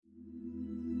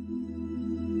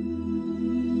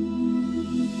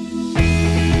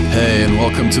and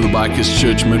welcome to the Bikers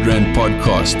Church Midrand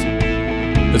podcast.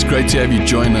 It's great to have you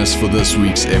join us for this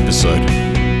week's episode.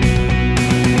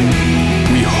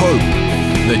 We hope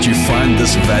that you find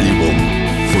this valuable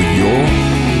for your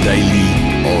daily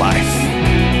life.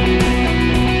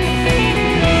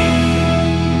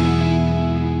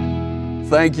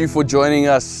 Thank you for joining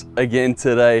us again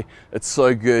today. It's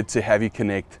so good to have you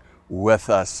connect with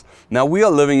us. Now, we are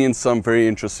living in some very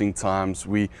interesting times.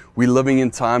 We're living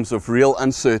in times of real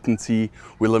uncertainty.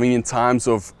 We're living in times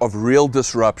of real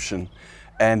disruption.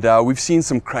 And we've seen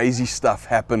some crazy stuff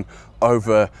happen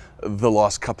over the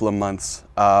last couple of months.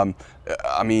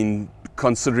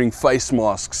 Considering face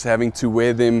masks, having to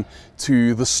wear them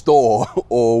to the store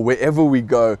or wherever we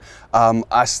go,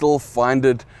 I still find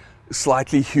it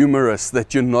slightly humorous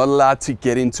that you're not allowed to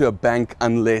get into a bank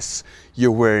unless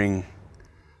you're wearing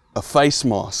a face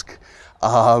mask.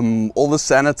 All the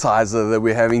sanitizer that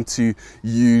we're having to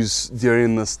use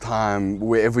during this time,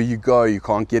 wherever you go, you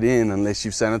can't get in unless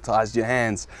you've sanitized your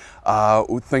hands.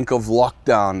 Think of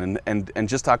lockdown and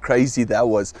just how crazy that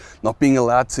was, not being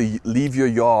allowed to leave your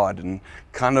yard, and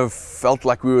kind of felt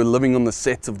like we were living on the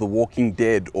set of The Walking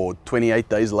Dead or 28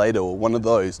 Days Later or one of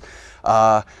those.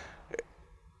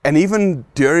 And even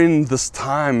during this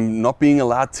time, not being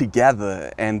allowed to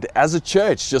gather, and as a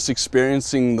church, just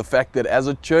experiencing the fact that as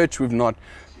a church, we've not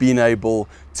been able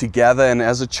to gather, and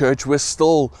as a church, we're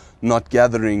still not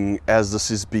gathering as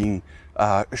this is being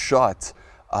shot.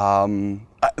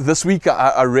 This week,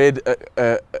 I read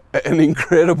an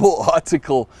incredible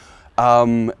article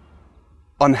on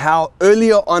how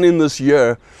earlier on in this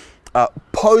year,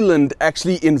 Poland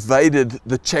actually invaded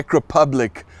the Czech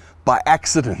Republic by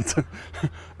accident.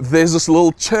 There's this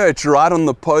little church right on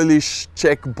the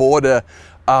Polish-Czech border,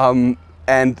 and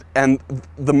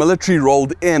the military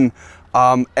rolled in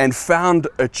and found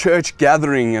a church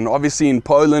gathering. And obviously in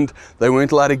Poland they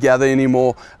weren't allowed to gather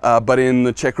anymore, but in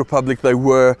the Czech Republic they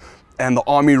were. And the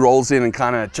army rolls in and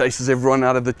kind of chases everyone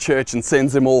out of the church and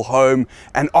sends them all home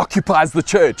and occupies the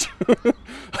church.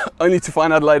 Only to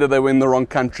find out later they were in the wrong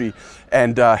country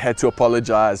and had to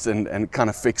apologize and kind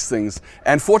of fix things.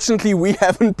 And fortunately, we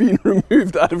haven't been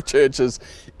removed out of churches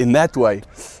in that way.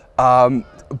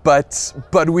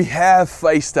 But we have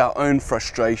faced our own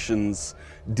frustrations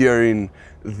during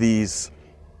these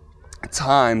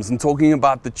times. And talking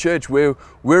about the church, we're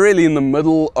really in the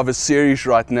middle of a series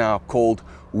right now called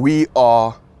We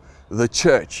Are the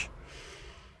Church.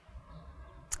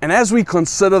 And as we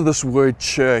consider this word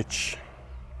church,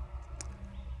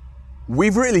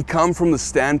 we've really come from the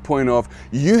standpoint of,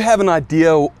 you have an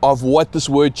idea of what this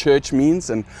word church means,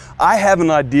 and I have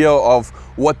an idea of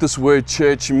what this word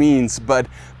church means, but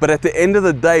at the end of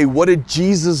the day, what did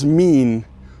Jesus mean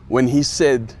when he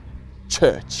said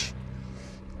church?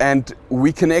 And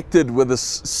we connected with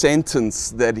this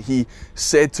sentence that he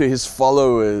said to his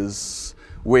followers,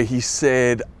 where he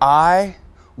said, I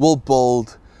will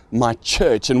build my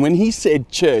church. And when he said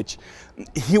church,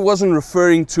 he wasn't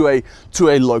referring to a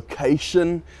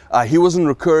location. He wasn't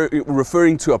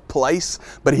referring to a place,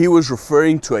 but he was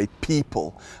referring to a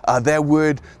people. That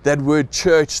word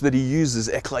church that he uses,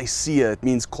 ecclesia, it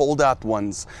means called out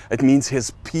ones. It means his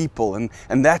people, and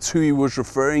that's who he was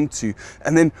referring to.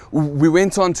 And then we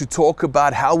went on to talk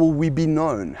about how will we be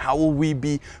known? How will we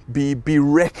be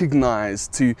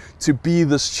recognized to be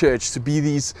this church, to be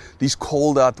these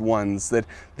called out ones, that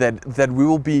we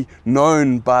will be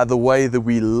known by the way that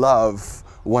we love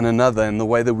one another and the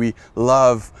way that we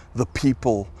love the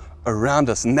people around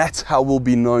us. And that's how we'll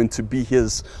be known to be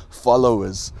his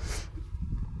followers.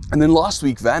 And then last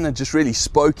week, Vanna just really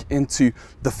spoke into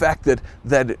the fact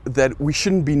that we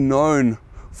shouldn't be known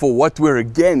for what we're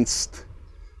against,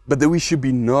 but that we should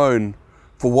be known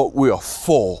for what we are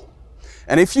for.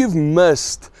 And if you've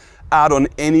missed out on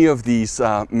any of these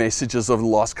messages over the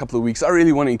last couple of weeks, I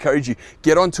really want to encourage you,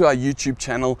 get onto our YouTube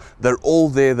channel. They're all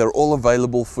there, they're all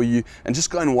available for you, and just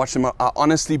go and watch them. I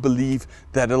honestly believe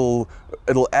that it'll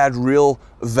add real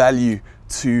value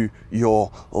to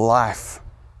your life.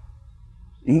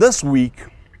 And this week,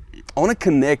 I want to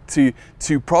connect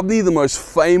to probably the most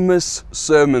famous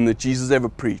sermon that Jesus ever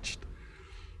preached.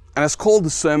 And it's called the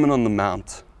Sermon on the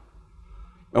Mount.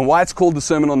 And why it's called the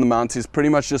Sermon on the Mount is pretty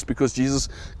much just because Jesus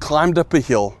climbed up a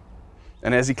hill.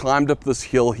 And as he climbed up this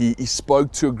hill, he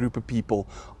spoke to a group of people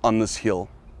on this hill.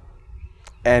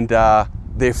 And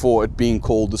therefore it being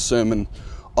called the Sermon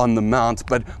on the Mount.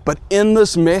 But in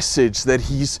this message that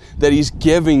he's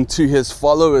giving to his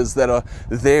followers that are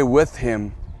there with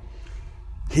him,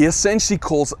 he essentially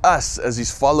calls us as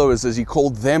his followers, as he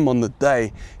called them on the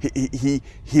day.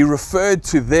 He referred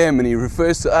to them and he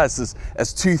refers to us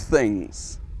as two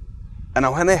things. And I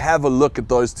want to have a look at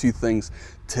those two things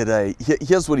today.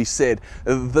 Here's what he said.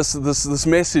 This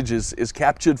message is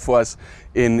captured for us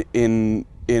in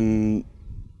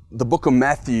the book of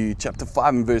Matthew, chapter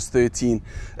 5 and verse 13.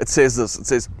 It says this. It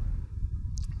says,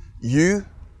 "You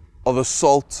are the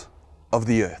salt of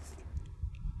the earth."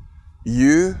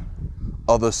 You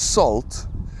are the salt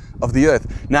of the earth.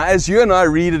 Now, as you and I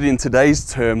read it in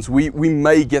today's terms, we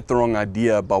may get the wrong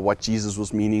idea about what Jesus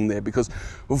was meaning there, because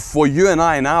for you and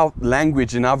I, in our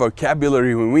language, in our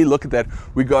vocabulary, when we look at that,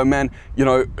 we go, man,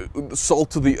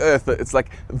 salt of the earth. It's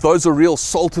like those are real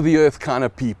salt of the earth kind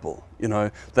of people.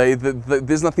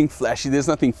 There's nothing flashy, there's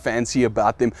nothing fancy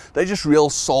about them. They're just real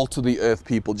salt of the earth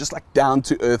people, just like down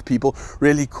to earth people,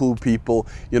 really cool people.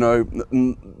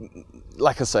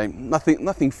 Like I say,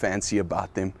 nothing fancy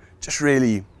about them, just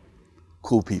really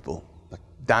cool people, like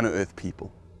down-to-earth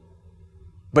people.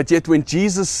 But yet when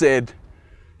Jesus said,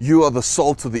 "You are the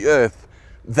salt of the earth,"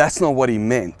 that's not what he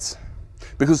meant.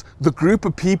 Because the group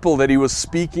of people that he was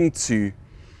speaking to,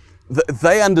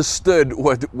 they understood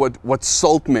what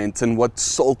salt meant and what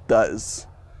salt does.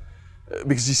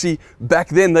 Because you see, back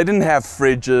then they didn't have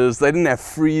fridges, they didn't have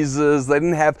freezers, they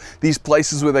didn't have these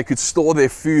places where they could store their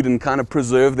food and kind of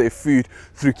preserve their food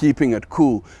through keeping it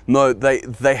cool. No,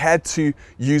 they had to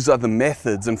use other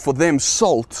methods, and for them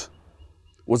salt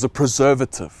was a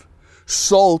preservative.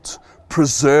 Salt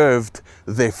preserved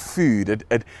their food.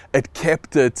 It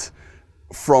kept it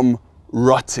from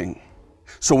rotting.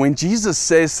 So when Jesus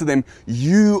says to them,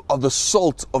 "You are the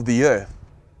salt of the earth,"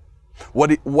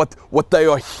 what they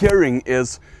are hearing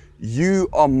is, "You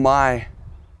are my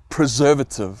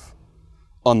preservative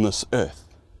on this earth."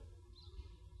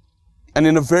 And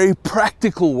in a very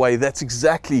practical way, that's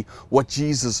exactly what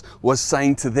Jesus was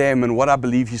saying to them, and what I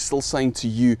believe he's still saying to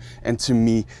you and to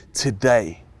me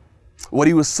today. What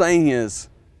he was saying is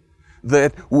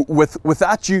that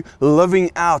without you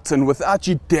living out and without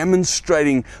you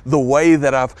demonstrating the way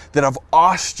that I've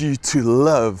asked you to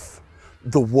live,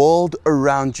 the world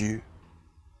around you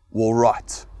will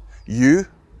rot. You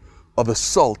are the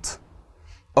salt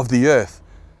of the earth.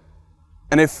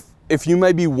 And if you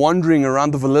may be wondering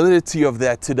around the validity of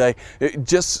that today,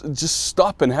 just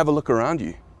stop and have a look around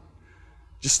you.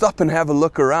 Just stop and have a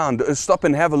look around. Stop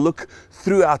and have a look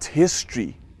throughout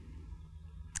history.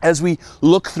 As we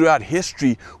look throughout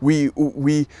history, we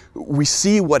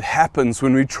see what happens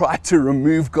when we try to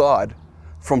remove God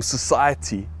from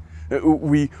society.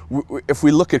 If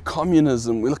we look at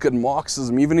communism, we look at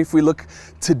Marxism, even if we look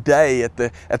today at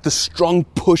the strong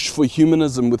push for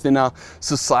humanism within our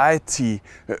society,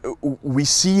 we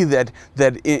see that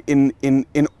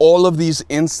in all of these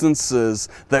instances,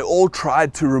 they all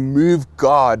tried to remove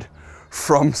God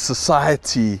from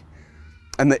society,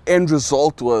 and the end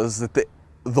result was that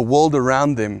the world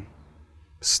around them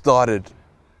started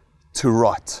to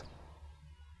rot.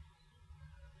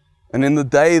 And in the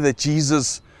day that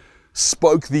Jesus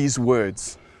spoke these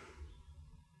words,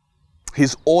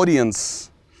 his audience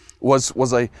was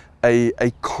a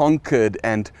conquered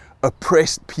and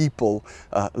oppressed people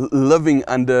living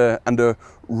under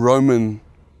Roman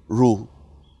rule.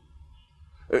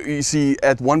 You see,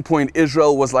 at one point,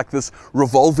 Israel was like this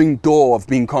revolving door of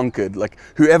being conquered. Like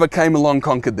whoever came along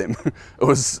conquered them. It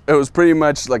was pretty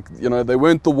much like, they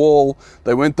weren't the wall,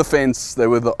 they weren't the fence, they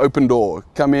were the open door.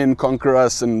 Come in, conquer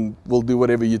us, and we'll do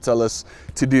whatever you tell us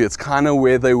to do. It's kind of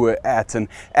where they were at. And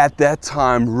at that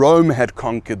time, Rome had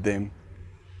conquered them.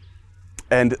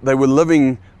 And they were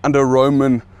living under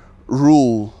Roman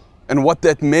rule. And what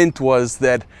that meant was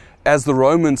that as the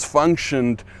Romans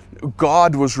functioned,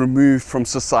 God was removed from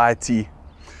society.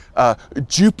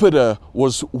 Jupiter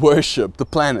was worshipped, the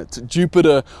planet.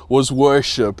 Jupiter was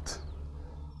worshipped.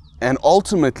 And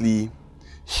ultimately,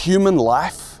 human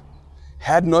life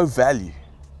had no value.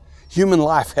 Human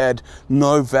life had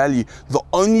no value. The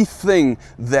only thing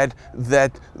that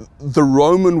the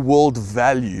Roman world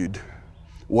valued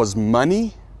was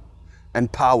money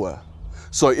and power.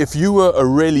 So if you were a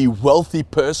really wealthy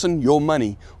person, your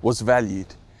money was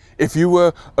valued. If you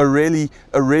were a really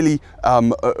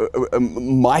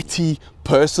mighty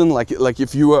person, like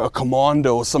if you were a commander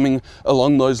or something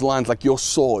along those lines, like your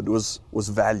sword was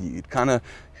valued. Kind of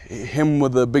him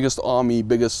with the biggest army,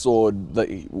 biggest sword, that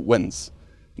wins.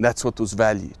 That's what was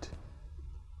valued.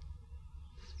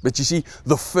 But you see,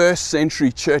 the first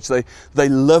century church, they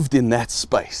lived in that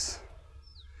space.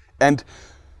 And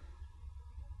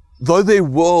though their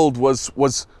world was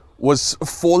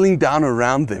falling down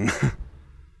around them,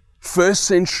 first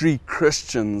century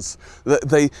Christians,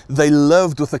 they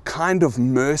lived with a kind of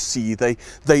mercy. They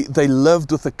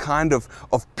lived with a kind of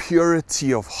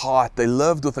purity of heart. They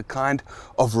lived with a kind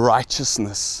of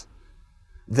righteousness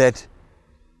that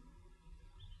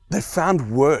They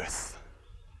found worth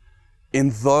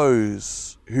in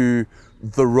those who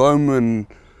the Roman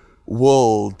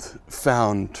world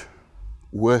found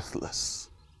worthless.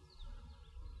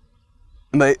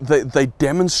 And they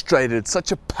demonstrated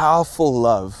such a powerful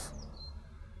love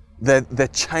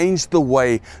that changed the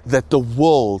way that the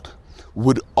world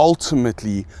would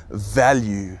ultimately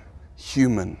value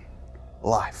human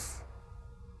life.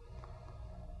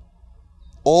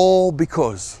 All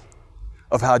because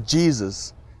of how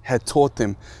Jesus had taught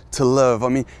them to live. I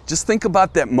mean, just think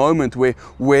about that moment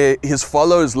where his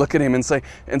followers look at him and say,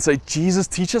 Jesus,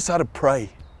 teach us how to pray.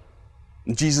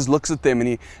 And Jesus looks at them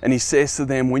and he says to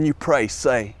them, when you pray,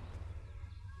 say,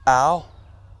 Our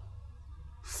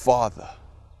Father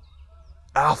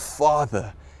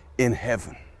in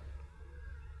heaven.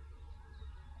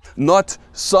 Not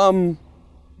some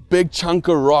big chunk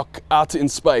of rock out in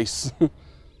space.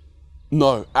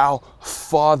 No, our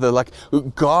Father. Like,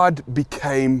 God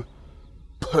became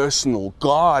personal.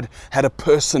 God had a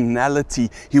personality.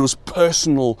 He was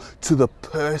personal to the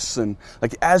person.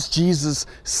 Like, as Jesus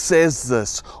says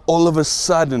this, all of a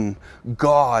sudden,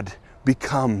 God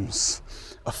becomes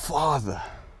a father.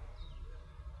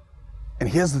 And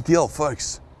here's the deal,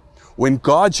 folks. When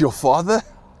God's your Father,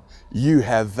 you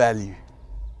have value.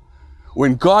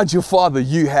 When God's your Father,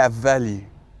 you have value.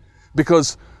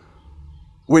 Because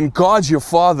when God's your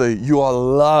Father, you are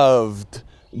loved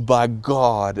by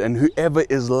God. And whoever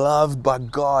is loved by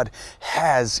God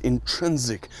has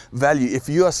intrinsic value. If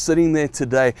you are sitting there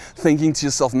today thinking to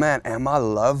yourself, man, am I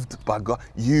loved by God?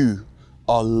 You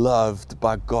are loved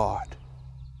by God.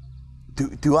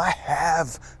 Do I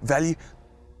have value?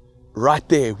 Right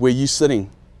there where you're sitting,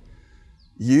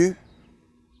 you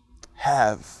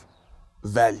have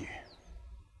value.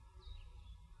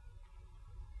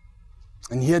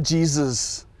 And here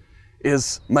Jesus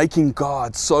is making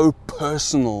God so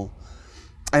personal.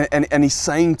 And he's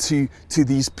saying to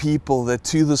these people that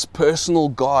to this personal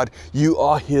God, you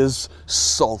are his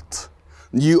salt.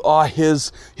 You are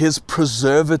his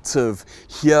preservative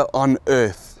here on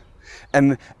earth.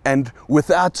 And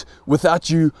without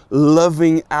you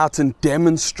living out and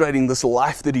demonstrating this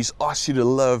life that he's asked you to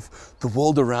live, the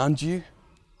world around you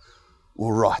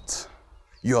will rot.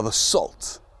 You are the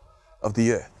salt of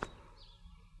the earth.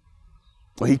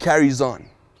 Well, he carries on,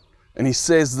 and he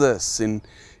says this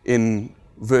in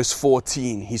verse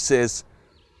 14. He says,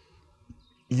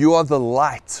 you are the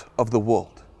light of the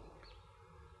world.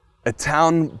 A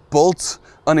town built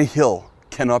on a hill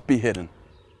cannot be hidden.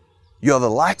 You are the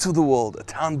light of the world. A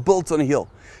town built on a hill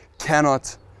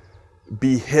cannot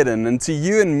be hidden. And to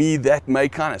you and me, that may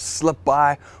kind of slip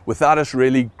by without us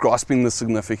really grasping the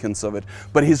significance of it.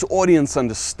 But his audience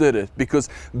understood it, because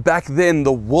back then,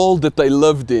 the world that they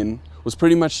lived in was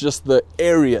pretty much just the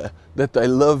area that they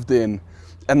lived in.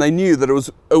 And they knew that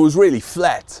it was really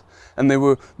flat. And there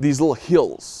were these little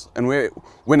hills. And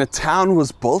when a town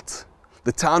was built,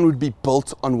 the town would be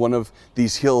built on one of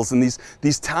these hills. And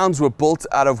these towns were built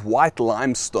out of white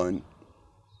limestone.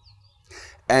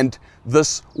 And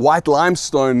this white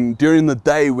limestone, during the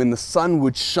day when the sun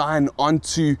would shine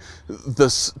onto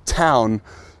this town,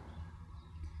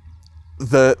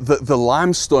 the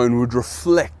limestone would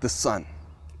reflect the sun.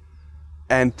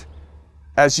 And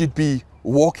as you'd be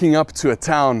walking up to a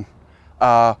town,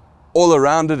 all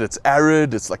around it, it's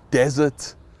arid, it's like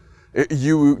desert.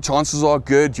 Chances are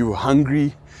good, you were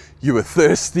hungry, you were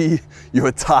thirsty, you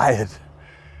were tired.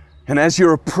 And as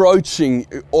you're approaching,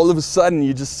 all of a sudden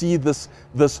you just see this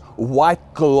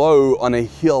white glow on a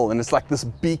hill, and it's like this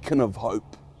beacon of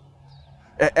hope.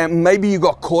 And maybe you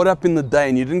got caught up in the day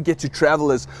and you didn't get to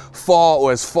travel as far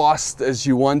or as fast as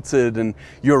you wanted, and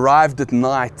you arrived at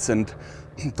night, and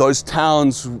those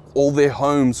towns, all their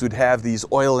homes would have these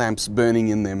oil lamps burning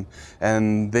in them,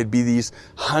 and there'd be these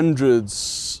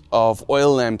hundreds of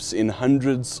oil lamps in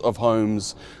hundreds of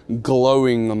homes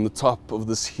glowing on the top of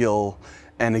this hill.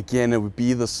 And again, it would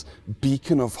be this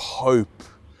beacon of hope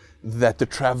that the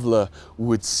traveler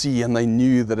would see. And they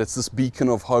knew that it's this beacon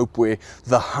of hope where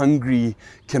the hungry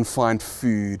can find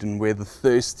food, and where the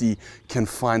thirsty can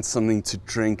find something to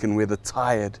drink, and where the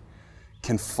tired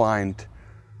can find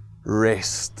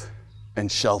rest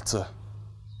and shelter.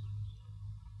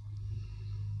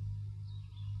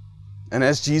 And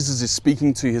as Jesus is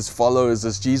speaking to his followers,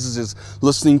 as Jesus is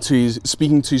speaking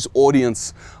to his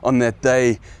audience on that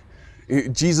day,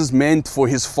 Jesus meant for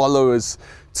his followers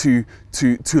to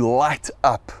light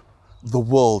up the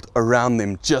world around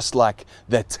them, just like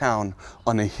that town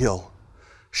on a hill,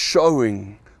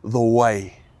 showing the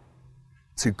way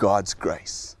to God's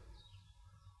grace.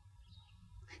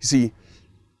 You see,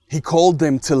 he called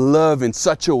them to live in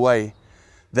such a way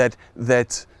that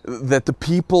the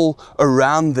people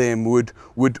around them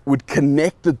would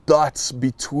connect the dots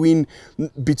between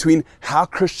how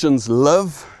Christians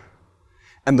live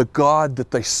and the God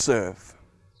that they serve.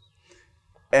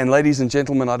 And ladies and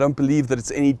gentlemen, I don't believe that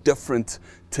it's any different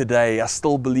today. I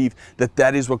still believe that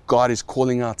that is what God is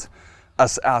calling us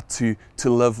out to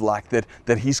live like,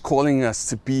 that He's calling us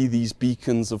to be these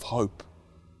beacons of hope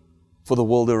for the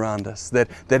world around us,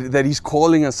 that He's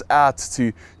calling us out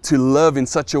to live in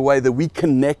such a way that we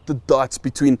connect the dots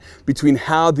between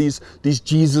how these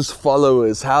Jesus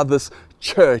followers, how this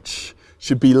church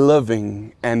should be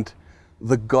living, and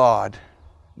the God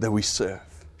that we serve.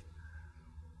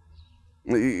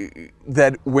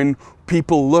 That when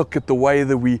people look at the way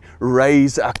that we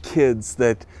raise our kids,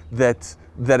 that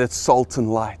it's salt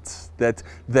and light. That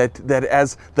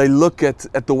as they look at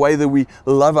the way that we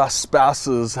love our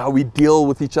spouses, how we deal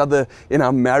with each other in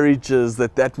our marriages,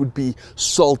 that would be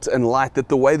salt and light. That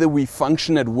the way that we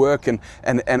function at work and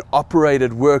operate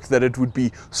at work, that it would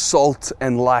be salt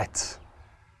and light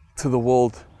to the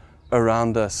world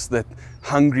around us. That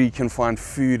hungry can find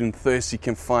food and thirsty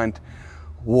can find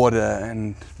water,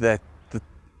 and that the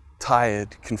tired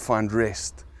can find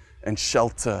rest and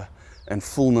shelter and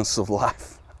fullness of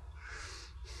life.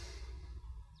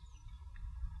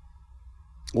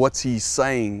 What He's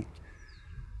saying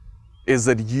is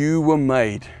that you were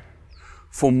made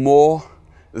for more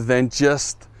than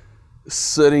just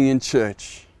sitting in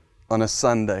church on a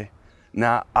Sunday.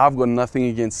 Now, I've got nothing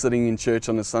against sitting in church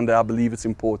on a Sunday. I believe it's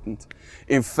important.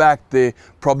 In fact, there are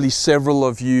probably several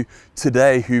of you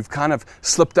today who've kind of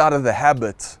slipped out of the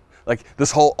habit. Like,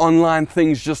 this whole online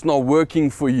thing's just not working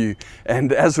for you.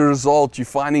 And as a result, you're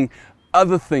finding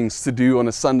other things to do on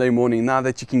a Sunday morning now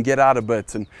that you can get out a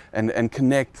bit and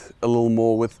connect a little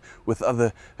more with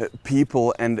other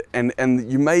people. And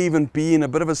you may even be in a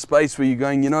bit of a space where you're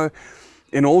going,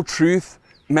 in all truth,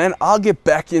 man, I'll get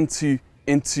back into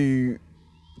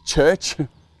church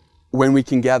when we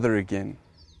can gather again.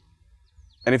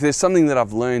 And if there's something that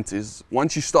I've learned is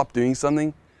once you stop doing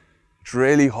something, it's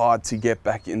really hard to get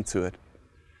back into it.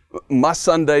 My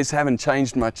Sundays haven't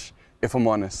changed much, if I'm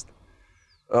honest.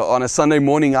 On a Sunday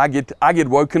morning, I get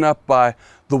woken up by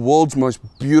the world's most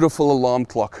beautiful alarm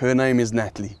clock. Her name is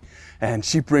Natalie. And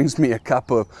she brings me a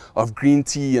cup of green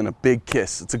tea and a big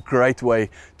kiss. It's a great way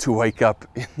to wake up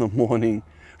in the morning.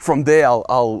 From there,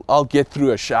 I'll get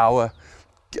through a shower,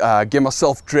 get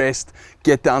myself dressed,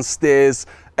 get downstairs.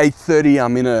 8:30,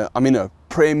 I'm in a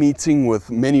prayer meeting with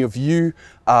many of you,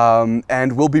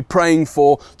 and we'll be praying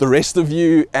for the rest of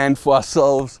you and for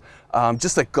ourselves.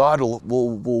 Just that God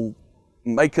will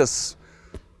make us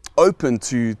open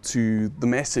to the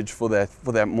message for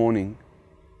that morning.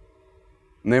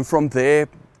 And then from there,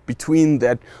 between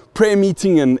that prayer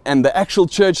meeting and the actual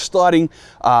church starting,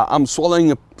 I'm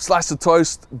swallowing a slice of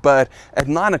toast, but at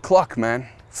 9 o'clock, man,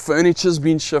 furniture's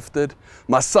been shifted,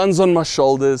 my son's on my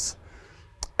shoulders,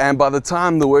 and by the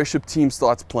time the worship team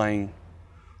starts playing,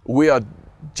 we are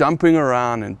jumping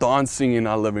around and dancing in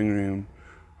our living room,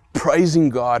 praising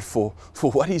God for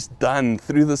what He's done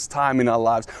through this time in our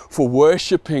lives, for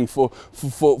worshiping, for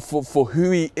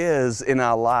who He is in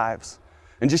our lives.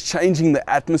 And just changing the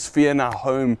atmosphere in our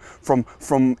home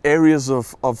from areas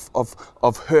of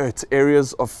hurt,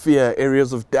 areas of fear,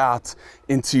 areas of doubt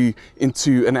into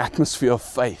an atmosphere of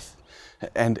faith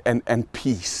and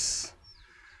peace.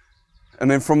 And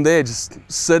then from there, just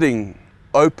sitting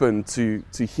open to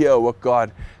hear what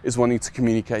God is wanting to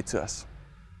communicate to us.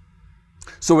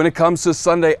 So when it comes to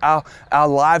Sunday, our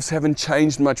lives haven't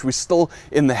changed much. We're still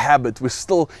in the habit. We're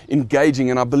still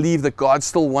engaging. And I believe that God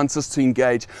still wants us to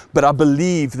engage. But I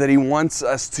believe that He wants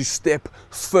us to step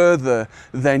further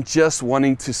than just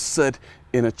wanting to sit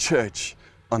in a church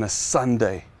on a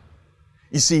Sunday.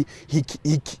 You see,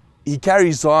 He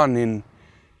carries on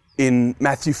in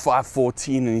Matthew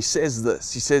 5:14, and He says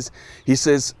this. He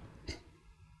says,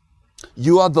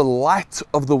 "You are the light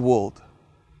of the world.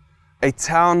 A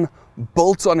town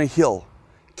built on a hill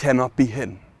cannot be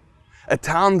hidden." A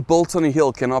town built on a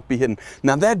hill cannot be hidden.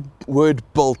 Now that word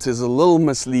built is a little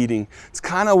misleading. It's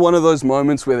kind of one of those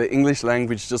moments where the English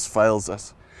language just fails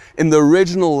us. In the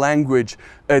original language,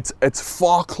 it's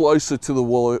far closer to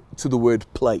the word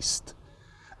placed.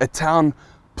 A town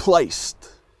placed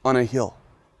on a hill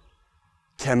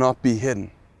cannot be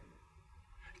hidden.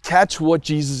 Catch what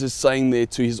Jesus is saying there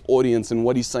to His audience and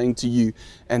what He's saying to you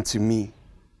and to me.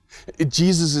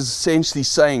 Jesus is essentially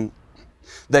saying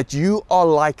that you are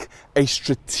like a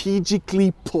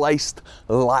strategically placed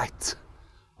light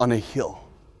on a hill.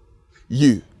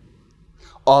 You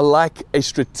are like a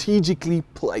strategically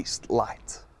placed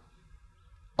light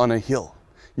on a hill.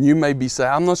 You may be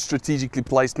saying, I'm not strategically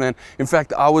placed, man. In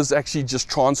fact, I was actually just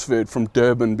transferred from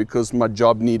Durban because my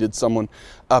job needed someone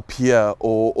up here.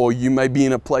 Or you may be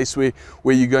in a place where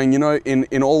you're going,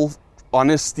 in all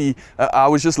honesty, I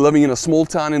was just living in a small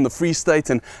town in the Free State,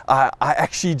 and I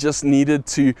actually just needed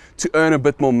to earn a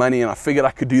bit more money, and I figured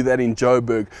I could do that in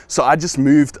Joburg. So I just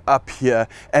moved up here.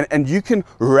 And you can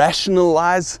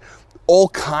rationalize all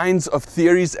kinds of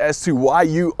theories as to why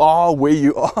you are where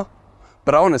you are.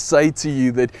 But I want to say to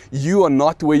you that you are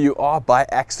not where you are by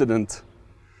accident,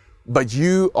 but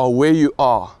you are where you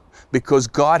are because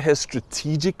God has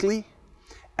strategically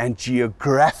and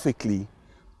geographically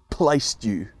placed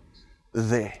you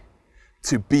there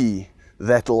to be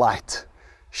that light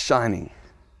shining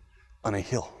on a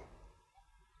hill.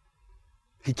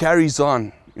 He carries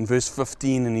on in verse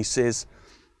 15 and he says,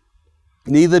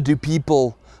 neither do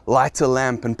people light a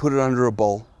lamp and put it under a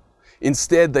bowl.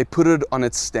 Instead, they put it on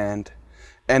its stand,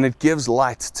 and it gives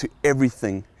light to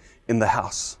everything in the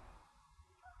house.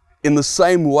 In the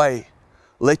same way,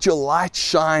 let your light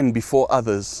shine before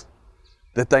others,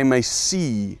 that they may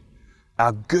see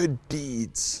our good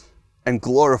deeds and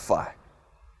glorify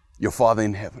your Father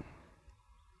in heaven.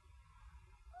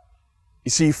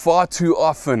 You see, far too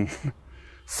often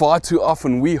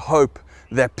we hope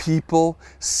that people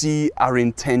see our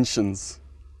intentions,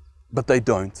 but they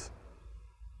don't.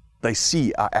 They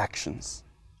see our actions.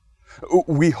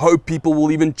 We hope people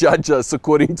will even judge us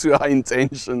according to our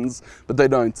intentions, but they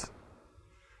don't.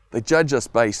 They judge us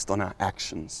based on our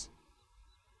actions.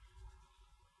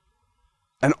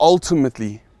 And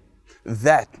ultimately,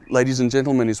 that, ladies and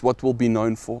gentlemen, is what we'll be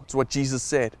known for. It's what Jesus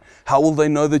said. How will they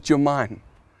know that you're mine?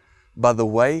 By the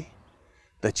way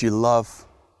that you love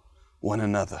one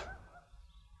another.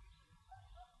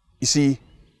 You see,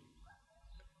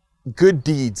 good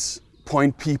deeds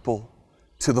point people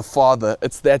to the Father.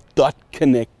 It's that dot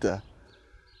connector.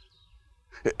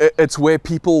 It's where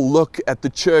people look at the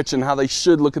church and how they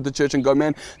should look at the church and go,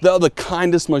 man, they are the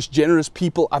kindest, most generous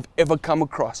people I've ever come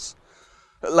across.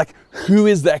 Like, who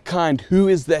is that kind? Who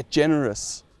is that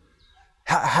generous?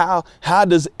 How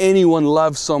does anyone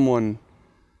love someone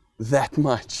that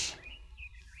much?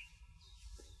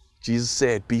 Jesus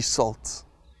said, be salt,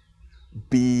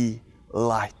 be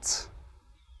light.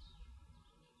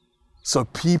 So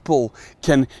people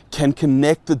can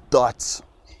connect the dots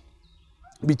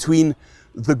between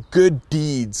the good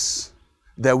deeds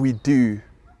that we do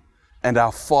and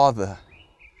our Father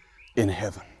in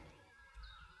heaven.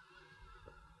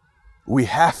 We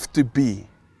have to be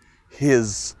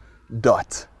His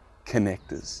dot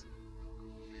connectors.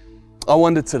 I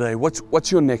wonder today,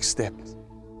 what's your next step?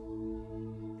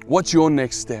 What's your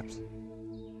next step?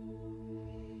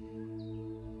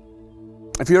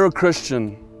 If you're a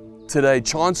Christian today,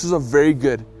 chances are very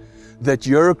good that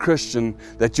you're a Christian,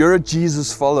 that you're a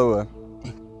Jesus follower,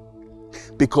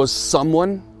 because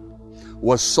someone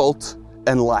was salt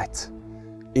and light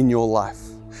in your life.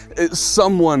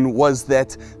 Someone was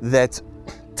that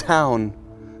town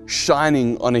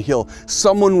shining on a hill.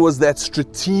 Someone was that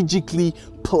strategically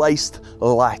placed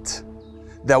light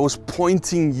that was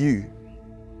pointing you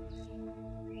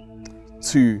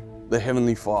to the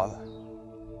Heavenly Father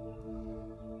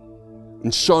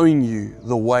and showing you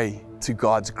the way to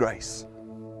God's grace.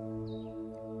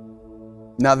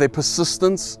 Now, their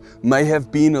persistence may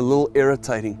have been a little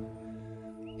irritating,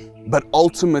 but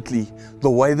ultimately,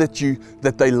 the way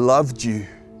that they loved you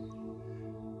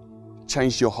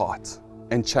changed your heart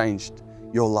and changed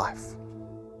your life.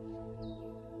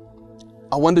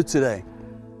 I wonder today,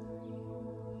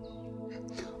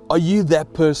 are you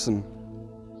that person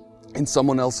in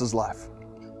someone else's life?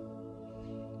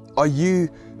 Are you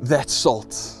that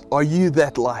salt? Are you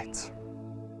that light?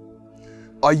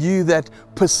 Are you that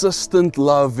persistent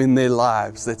love in their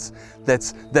lives?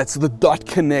 That's the dot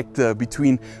connector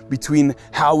between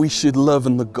how we should live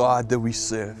and the God that we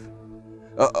serve.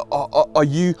 Are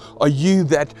you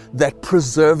that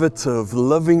preservative,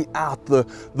 living out the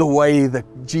way that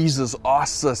Jesus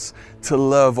asks us to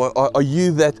live? Are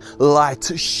you that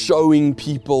light, showing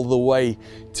people the way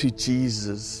to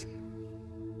Jesus?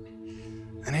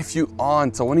 And if you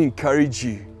aren't, I want to encourage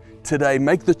you today,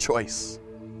 make the choice.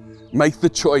 Make the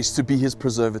choice to be His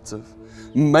preservative.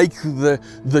 Make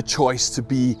the choice to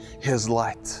be His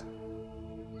light.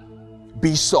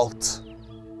 Be salt.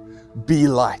 Be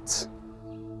light.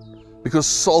 Because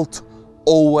salt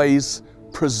always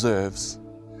preserves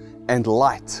and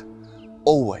light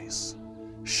always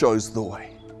shows the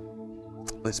way.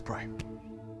 Let's pray.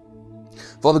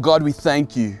 Father God, we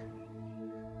thank you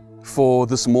for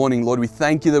this morning, Lord. We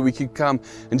thank you that we could come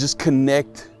and just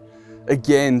connect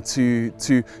again to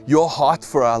your heart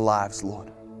for our lives,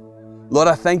 Lord. Lord,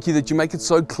 I thank you that you make it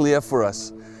so clear for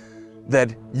us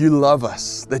that you love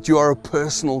us, that you are a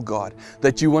personal God,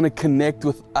 that you want to connect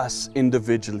with us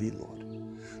individually, Lord.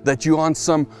 That you aren't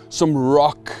some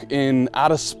rock in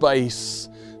outer space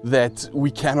that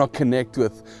we cannot connect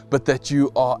with, but that you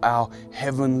are our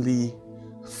heavenly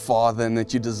Father and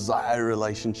that you desire a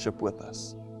relationship with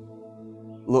us.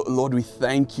 Lord, we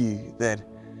thank you that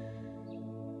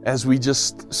as we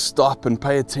just stop and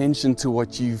pay attention to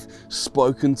what you've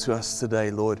spoken to us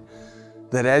today, Lord,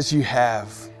 that as you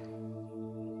have,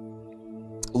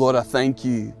 Lord, I thank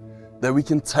you that we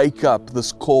can take up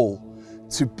this call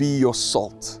to be your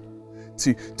salt,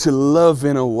 to live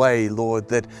in a way, Lord,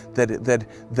 that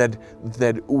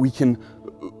we can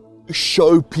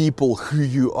show people who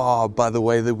you are by the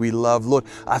way that we love. Lord,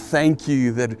 I thank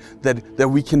you that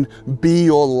we can be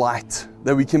your light,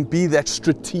 that we can be that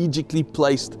strategically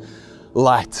placed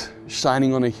light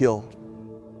shining on a hill,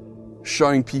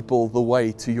 showing people the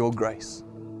way to your grace.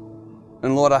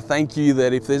 And Lord, I thank you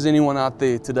that if there's anyone out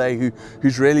there today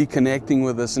who's really connecting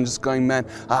with us and just going, man,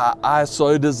 I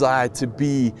so desire to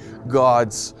be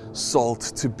God's salt,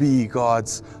 to be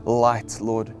God's light,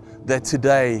 Lord, that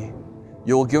today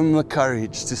you'll give them the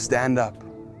courage to stand up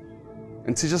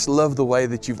and to just live the way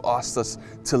that you've asked us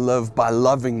to live by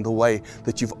loving the way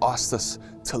that you've asked us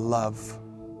to love,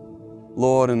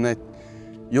 Lord, and that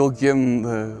you'll give them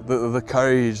the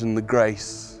courage and the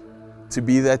grace to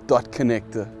be that dot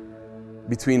connector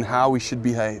between how we should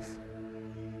behave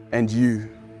and you,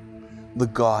 the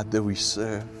God that we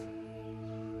serve.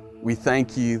 We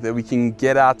thank you that we can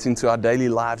get out into our daily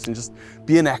lives and just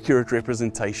be an accurate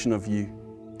representation of you.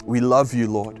 We love you,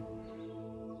 Lord,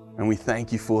 and we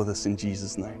thank you for this in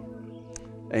Jesus' name.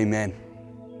 Amen.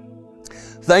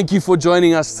 Thank you for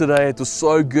joining us today. It was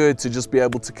so good to just be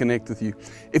able to connect with you.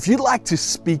 If you'd like to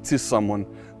speak to someone,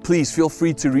 please feel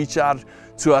free to reach out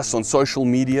to us on social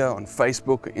media, on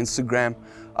Facebook or Instagram.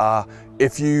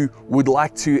 If you would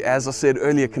like to, as I said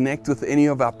earlier, connect with any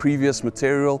of our previous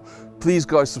material, please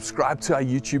go subscribe to our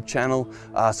YouTube channel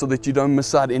so that you don't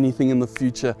miss out anything in the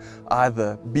future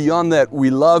either. Beyond that, we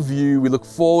love you. We look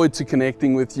forward to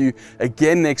connecting with you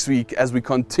again next week as we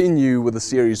continue with the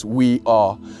series, We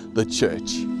Are the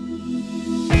Church.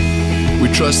 We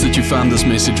trust that you found this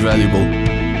message valuable.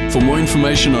 For more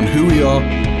information on who we are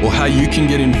or how you can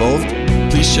get involved,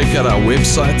 please check out our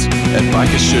website at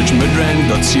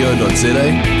bikerschurchmidrand.co.za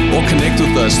or connect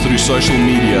with us through social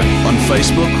media on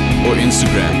Facebook or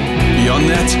Instagram. Beyond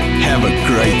that, have a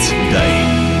great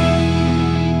day.